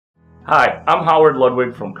Hi, I'm Howard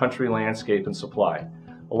Ludwig from Country Landscape and Supply.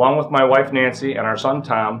 Along with my wife Nancy and our son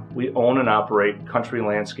Tom, we own and operate Country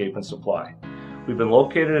Landscape and Supply. We've been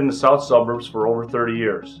located in the south suburbs for over 30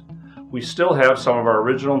 years. We still have some of our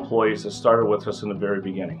original employees that started with us in the very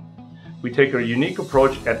beginning. We take a unique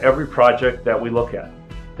approach at every project that we look at.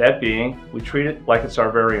 That being, we treat it like it's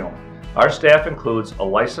our very own. Our staff includes a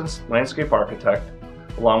licensed landscape architect,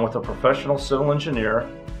 along with a professional civil engineer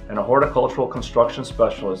and a horticultural construction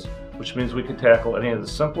specialist, which means we can tackle any of the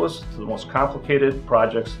simplest to the most complicated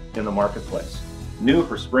projects in the marketplace. New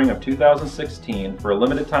for spring of 2016, for a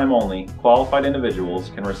limited time only, qualified individuals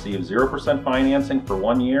can receive 0% financing for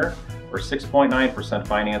 1 year or 6.9%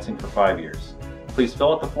 financing for 5 years. Please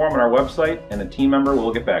fill out the form on our website and a team member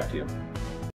will get back to you.